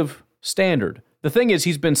kind of standard. The thing is,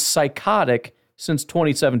 he's been psychotic since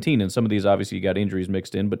 2017, and some of these obviously you got injuries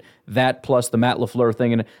mixed in, but that plus the Matt LaFleur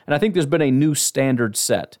thing, and I think there's been a new standard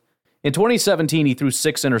set. In 2017, he threw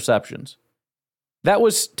 6 interceptions. That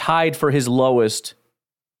was tied for his lowest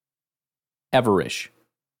ever-ish.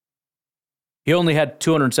 He only had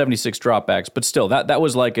 276 dropbacks, but still, that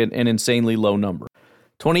was like an insanely low number.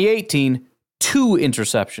 2018, 2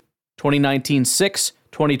 interceptions. 2019, 6.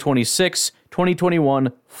 2020, 6.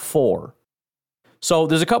 2021, 4. So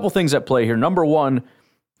there's a couple things at play here. Number one,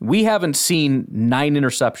 we haven't seen 9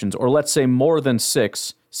 interceptions, or let's say more than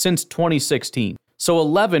 6, since 2016. So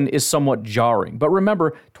 11 is somewhat jarring. But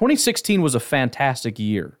remember, 2016 was a fantastic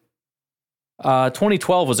year.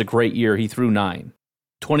 2012 was a great year. He threw 9.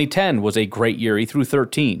 2010 was a great year. He threw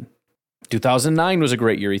 13. 2009 was a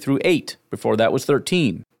great year. He threw 8. Before that was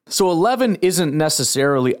 13. So 11 isn't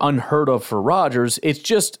necessarily unheard of for Rodgers. It's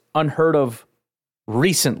just unheard of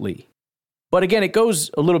recently. But again, it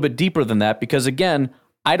goes a little bit deeper than that because, again,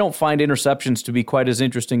 I don't find interceptions to be quite as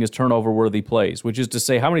interesting as turnover-worthy plays, which is to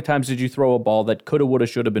say, how many times did you throw a ball that coulda, woulda,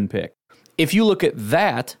 shoulda been picked? If you look at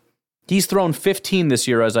that, he's thrown 15 this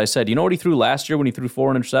year, as I said. You know what he threw last year when he threw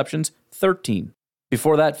 4 interceptions? 13.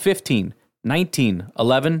 Before that, 15, 19,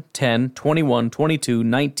 11, 10, 21, 22,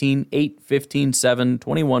 19, 8, 15, 7,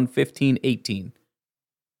 21, 15, 18.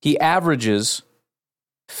 He averages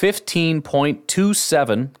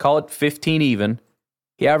 15.27, call it 15 even.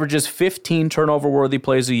 He averages 15 turnover-worthy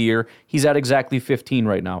plays a year. He's at exactly 15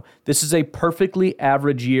 right now. This is a perfectly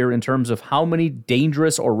average year in terms of how many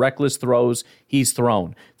dangerous or reckless throws he's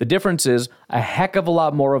thrown. The difference is a heck of a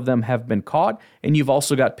lot more of them have been caught, and you've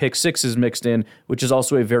also got pick sixes mixed in, which is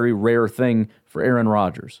also a very rare thing for Aaron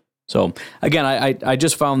Rodgers. So, again, I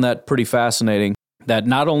just found that pretty fascinating, that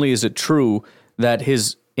not only is it true that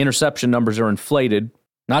his interception numbers are inflated,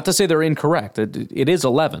 not to say they're incorrect. It is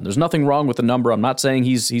 11. There's nothing wrong with the number. I'm not saying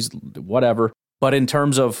he's whatever. But in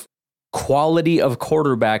terms of quality of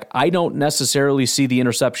quarterback, I don't necessarily see the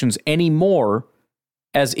interceptions anymore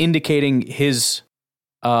as indicating his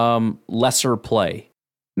lesser play.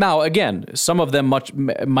 Now, again, some of them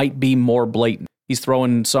might be more blatant. He's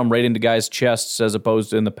throwing some right into guys' chests as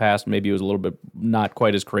opposed to in the past. Maybe it was a little bit not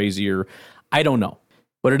quite as crazy, or I don't know.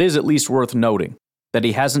 But it is at least worth noting that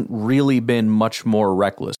he hasn't really been much more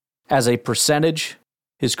reckless. As a percentage,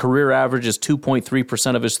 his career average is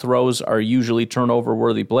 2.3% of his throws are usually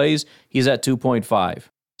turnover-worthy plays. He's at 2.5.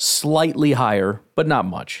 Slightly higher, but not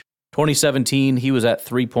much. 2017, he was at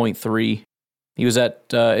 3.3. He was at,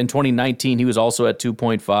 in 2019, he was also at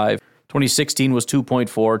 2.5. 2016 was 2.4.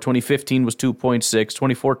 2015 was 2.6.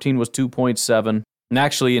 2014 was 2.7. And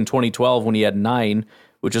actually, in 2012, when he had 9,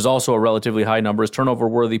 which is also a relatively high number, his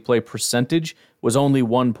turnover-worthy play percentage was only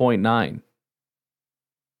 1.9.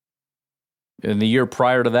 In the year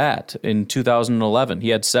prior to that, in 2011, he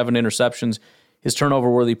had 7 interceptions. His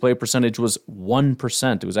turnover-worthy play percentage was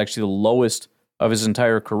 1%. It was actually the lowest of his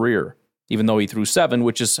entire career, even though he threw 7,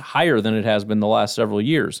 which is higher than it has been the last several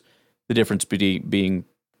years. The difference being,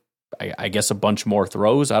 I guess, a bunch more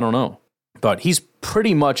throws. I don't know. But he's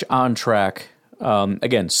pretty much on track.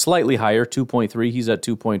 Again, slightly higher, 2.3. He's at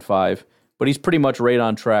 2.5. But he's pretty much right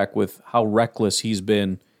on track with how reckless he's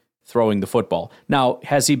been throwing the football. Now,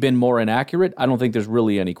 has he been more inaccurate? I don't think there's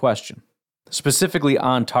really any question. Specifically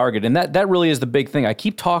on target. And that really is the big thing. I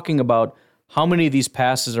keep talking about how many of these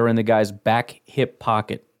passes are in the guy's back hip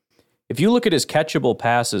pocket. If you look at his catchable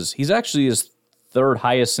passes, he's actually his 3rd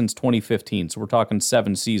highest since 2015. So we're talking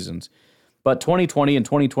 7 seasons. But 2020 and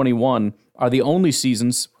 2021 are the only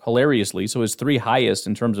seasons, hilariously, so his 3 highest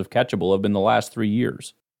in terms of catchable have been the last 3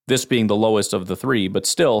 years. This being the lowest of the 3, but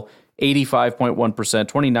still 85.1%,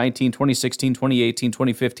 2019, 2016, 2018,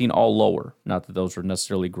 2015, all lower. Not that those were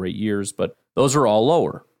necessarily great years, but those are all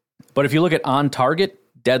lower. But if you look at on target,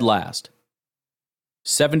 dead last.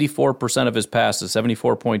 74% of his passes,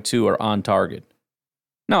 74.2, are on target.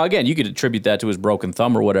 Now, again, you could attribute that to his broken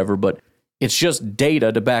thumb or whatever, but it's just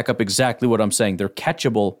data to back up exactly what I'm saying. They're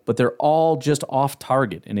catchable, but they're all just off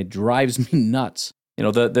target, and it drives me nuts. You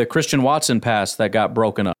know, the Christian Watson pass that got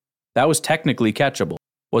broken up, that was technically catchable.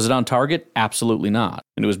 Was it on target? Absolutely not.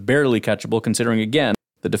 And it was barely catchable considering, again,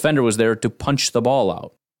 the defender was there to punch the ball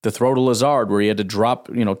out. The throw to Lazard where he had to drop,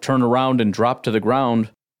 turn around and drop to the ground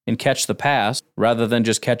and catch the pass rather than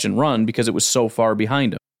just catch and run because it was so far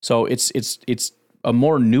behind him. So it's a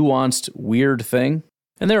more nuanced, weird thing.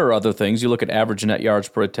 And there are other things. You look at average net yards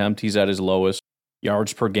per attempt, he's at his lowest.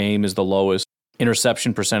 Yards per game is the lowest.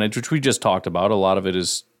 Interception percentage, which we just talked about, a lot of it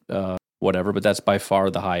is whatever, but that's by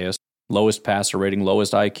far the highest. Lowest passer rating,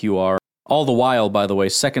 lowest IQR. All the while, by the way,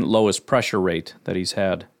 second lowest pressure rate that he's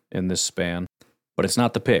had in this span. But it's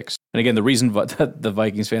not the picks. And again, the reason that the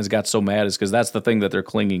Vikings fans got so mad is because that's the thing that they're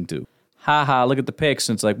clinging to. Ha, look at the picks.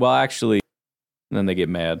 And it's like, well, actually, and then they get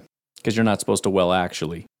mad because you're not supposed to, well,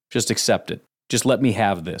 actually. Just accept it. Just let me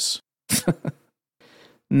have this.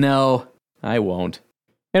 No, I won't.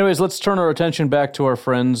 Anyways, let's turn our attention back to our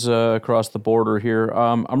friends across the border here.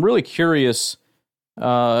 I'm really curious,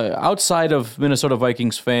 outside of Minnesota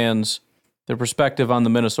Vikings fans, their perspective on the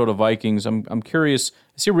Minnesota Vikings. I'm curious.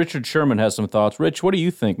 I see Richard Sherman has some thoughts. Rich, what do you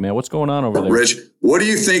think, man? What's going on over there? Rich, what do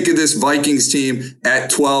you think of this Vikings team at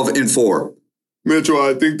 12-4? Mitchell,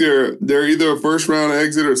 I think they're either a first round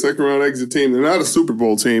exit or second round exit team. They're not a Super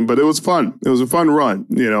Bowl team, but it was fun. It was a fun run.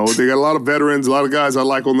 They got a lot of veterans, a lot of guys I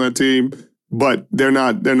like on that team, but they're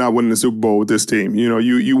not winning the Super Bowl with this team.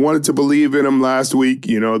 You wanted to believe in them last week.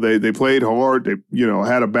 They played hard. They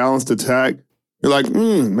had a balanced attack. You're like,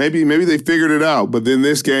 maybe they figured it out. But then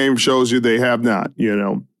this game shows you they have not.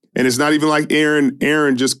 And it's not even like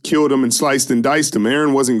Aaron just killed him and sliced and diced him.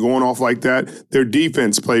 Aaron wasn't going off like that. Their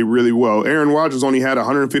defense played really well. Aaron Rodgers only had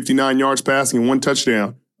 159 yards passing and 1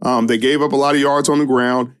 touchdown. They gave up a lot of yards on the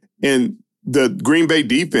ground, and the Green Bay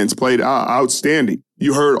defense played outstanding.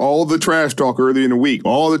 You heard all the trash talk earlier in the week.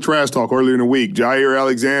 Jair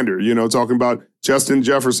Alexander, talking about Justin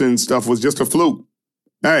Jefferson stuff was just a fluke.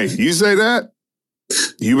 Hey, you say that?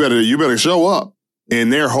 You better show up.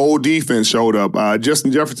 And their whole defense showed up.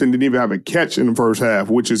 Justin Jefferson didn't even have a catch in the first half,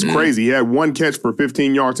 which is crazy. He had 1 catch for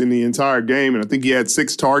 15 yards in the entire game, and I think he had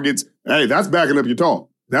 6 targets. Hey, that's backing up your talk.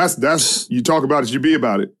 That's you talk about it, you be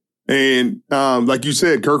about it. And like you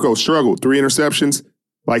said, Kirko struggled. 3 interceptions.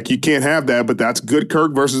 Like, you can't have that, but that's good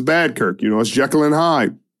Kirk versus bad Kirk. It's Jekyll and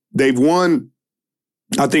Hyde. They've won,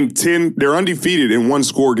 I think, 10. They're undefeated in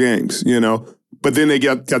 1-score games, But then they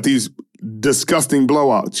got these disgusting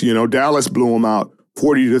blowouts. Dallas blew them out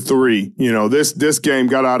 40-3. This game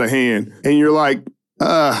got out of hand, and you're like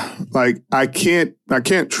I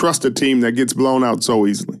can't trust a team that gets blown out so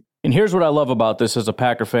easily. And here's what I love about this as a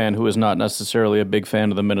Packer fan who is not necessarily a big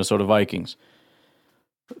fan of the Minnesota Vikings.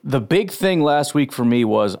 The big thing last week for me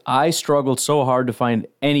was I struggled so hard to find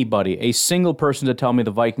anybody, a single person to tell me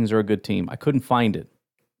the Vikings are a good team. I couldn't find it.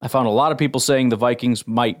 I found a lot of people saying the Vikings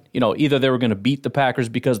might, either they were going to beat the Packers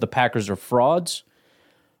because the Packers are frauds,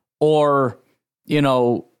 or,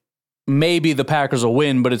 maybe the Packers will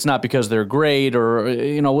win, but it's not because they're great, or,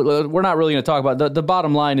 we're not really going to talk about it. The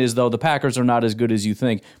bottom line is, though, the Packers are not as good as you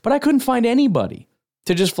think. But I couldn't find anybody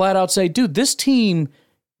to just flat out say, dude, this team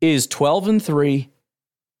is 12-3.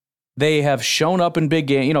 They have shown up in big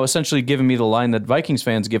games, essentially giving me the line that Vikings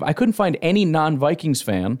fans give. I couldn't find any non-Vikings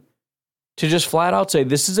fan to just flat out say,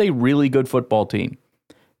 this is a really good football team.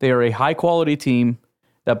 They are a high-quality team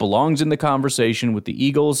that belongs in the conversation with the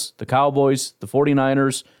Eagles, the Cowboys, the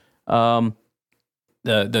 49ers,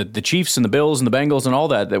 the Chiefs and the Bills and the Bengals and all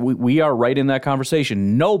that we are right in that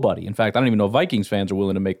conversation. Nobody, in fact, I don't even know if Vikings fans are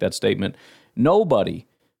willing to make that statement. Nobody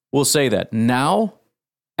will say that. Now,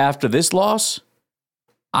 after this loss,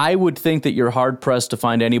 I would think that you're hard-pressed to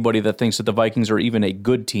find anybody that thinks that the Vikings are even a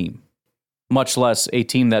good team, much less a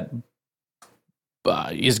team that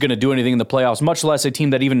is going to do anything in the playoffs, much less a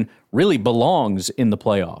team that even really belongs in the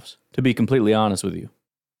playoffs, to be completely honest with you.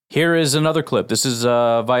 Here is another clip. This is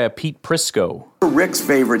via Pete Prisco. Rick's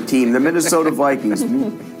favorite team, the Minnesota Vikings.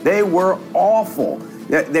 They were awful.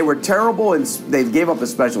 They were terrible, and they gave up a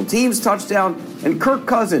special teams touchdown. And Kirk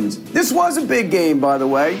Cousins, this was a big game, by the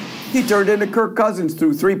way. He turned into Kirk Cousins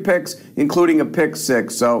through 3 picks, including a pick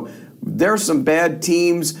 6. So there's some bad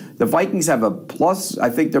teams. The Vikings have a plus, I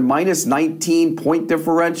think they're minus 19 point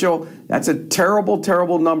differential. That's a terrible,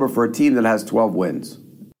 terrible number for a team that has 12 wins.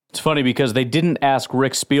 It's funny because they didn't ask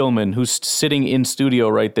Rick Spielman, who's sitting in studio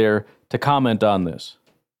right there, to comment on this.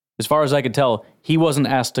 As far as I could tell, he wasn't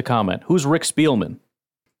asked to comment. Who's Rick Spielman?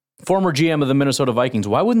 Former GM of the Minnesota Vikings.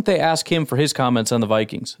 Why wouldn't they ask him for his comments on the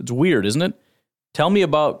Vikings? It's weird, isn't it? Tell me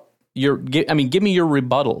about give me your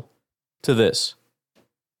rebuttal to this.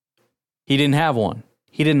 He didn't have one.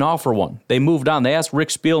 He didn't offer one. They moved on. They asked Rick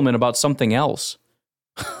Spielman about something else.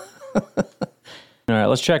 All right,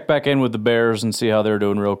 let's check back in with the Bears and see how they're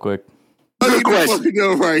doing real quick. Good question.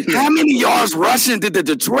 How many yards rushing did the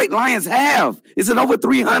Detroit Lions have? Is it over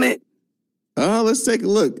 300? Let's take a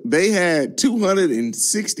look. They had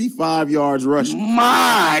 265 yards rushing.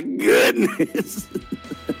 My goodness.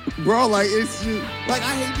 Bro, like, it's just, like,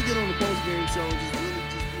 I hate to get on the post-game show and just